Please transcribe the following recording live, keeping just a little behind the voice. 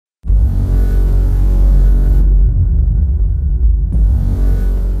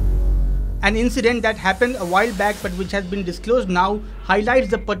An incident that happened a while back but which has been disclosed now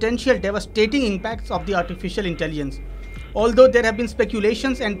highlights the potential devastating impacts of the artificial intelligence. Although there have been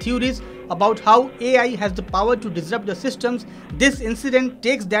speculations and theories about how AI has the power to disrupt the systems, this incident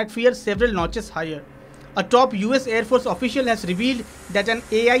takes that fear several notches higher. A top US Air Force official has revealed that an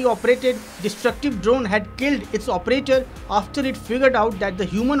AI-operated destructive drone had killed its operator after it figured out that the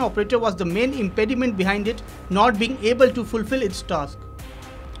human operator was the main impediment behind it not being able to fulfill its task.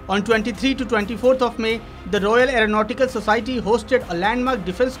 On 23 to 24th of May, the Royal Aeronautical Society hosted a landmark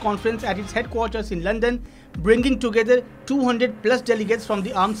defense conference at its headquarters in London, bringing together 200 plus delegates from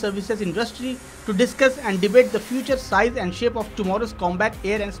the armed services industry to discuss and debate the future size and shape of tomorrow's combat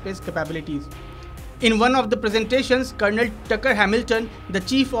air and space capabilities. In one of the presentations, Col Tucker Hamilton, the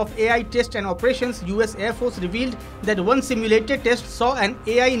chief of AI Test and Operations, US Air Force, revealed that one simulated test saw an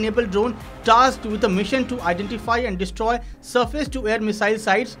AI-enabled drone tasked with a mission to identify and destroy surface-to-air missile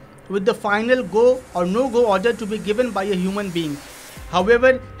sites, with the final go or no-go order to be given by a human being.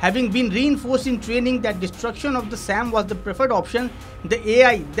 However, having been reinforced in training that destruction of the SAM was the preferred option, the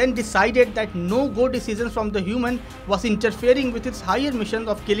AI then decided that no-go decisions from the human was interfering with its higher mission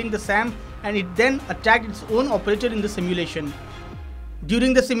of killing the SAM, and it then attacked its own operator in the simulation.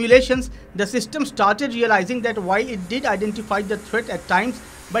 During the simulations, the system started realizing that while it did identify the threat at times,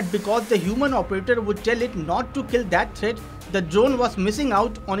 but because the human operator would tell it not to kill that threat, the drone was missing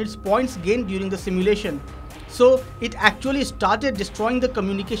out on its points gained during the simulation. So it actually started destroying the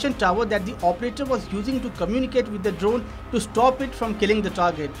communication tower that the operator was using to communicate with the drone to stop it from killing the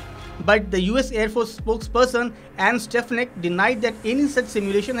target. But the US Air Force spokesperson Anne Stefanik denied that any such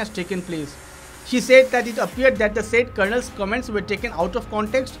simulation has taken place. She said that it appeared that the said colonel's comments were taken out of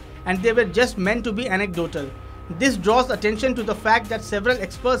context and they were just meant to be anecdotal. This draws attention to the fact that several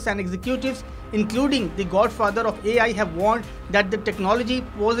experts and executives, including the godfather of AI, have warned that the technology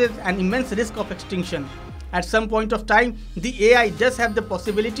poses an immense risk of extinction. At some point of time, the AI does have the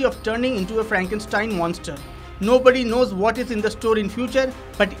possibility of turning into a Frankenstein monster. Nobody knows what is in the store in future,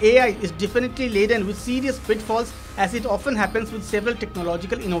 but AI is definitely laden with serious pitfalls, as it often happens with several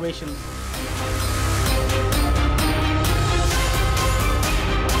technological innovations.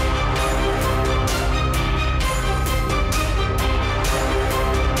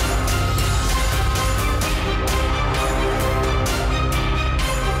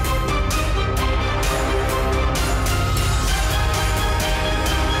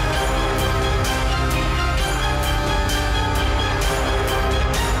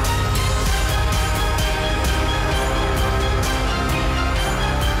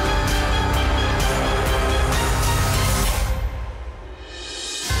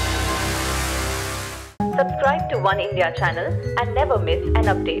 Subscribe to Oneindia channel and never miss an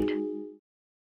update.